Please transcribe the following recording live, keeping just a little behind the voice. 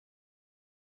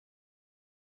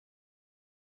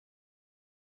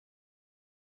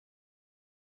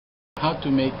how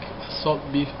to make a salt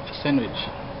beef sandwich.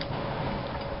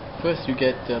 First you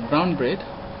get brown bread,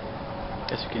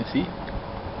 as you can see,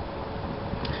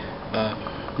 a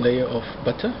layer of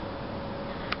butter,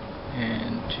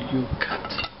 and you cut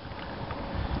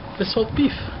the salt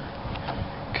beef.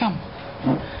 Come,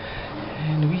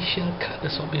 and we shall cut the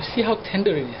salt beef. See how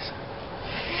tender it is.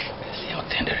 See how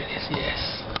tender it is.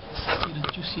 Yes. See the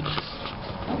juiciness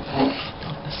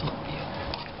of the salt beef.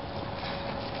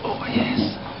 Oh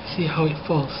yes. See how it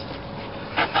falls.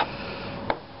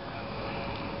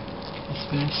 It's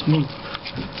very smooth.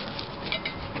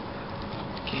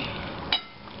 Okay.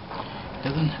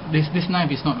 This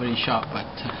knife is not very sharp, but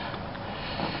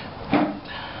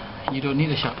you don't need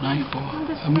a sharp knife for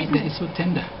a meat that is so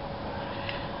tender.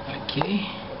 Okay.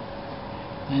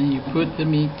 Then you put the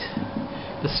meat.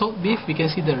 The salt beef, you can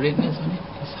see the redness on it.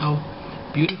 It's how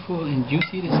beautiful and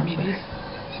juicy this meat is.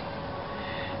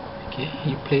 Okay,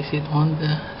 you place it on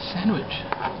the sandwich.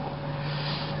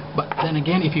 But then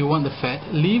again, if you want the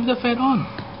fat, leave the fat on.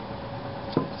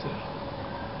 So,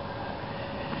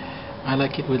 I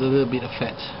like it with a little bit of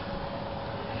fat.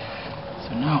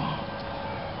 So now,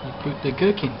 you put the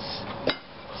gherkins.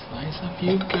 Slice a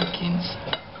few gherkins.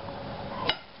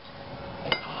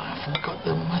 Oh, I forgot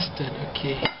the mustard.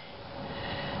 Okay.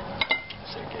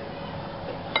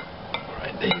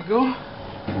 Alright, there you go.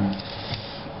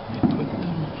 You put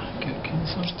the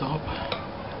gherkins on top.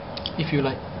 If you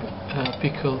like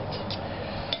pickled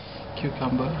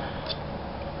cucumber,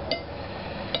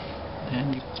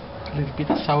 then you a little bit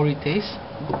of soury taste.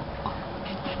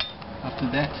 After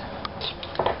that,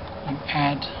 you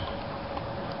add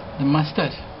the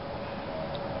mustard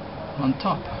on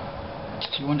top.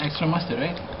 You want extra mustard,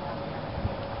 right?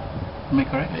 Am I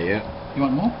correct? Yeah. You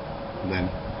want more? Then.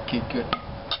 Okay, good.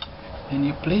 Then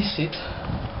you place it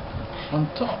on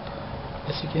top.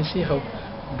 As you can see how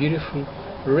beautiful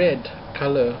red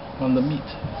color on the meat.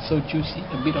 So juicy,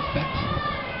 a bit of fat.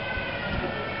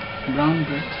 Brown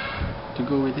bread to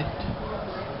go with it.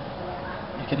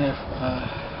 You can have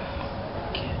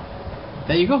okay.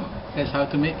 There you go. That's how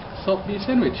to make salt beef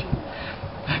sandwich.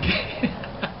 Okay.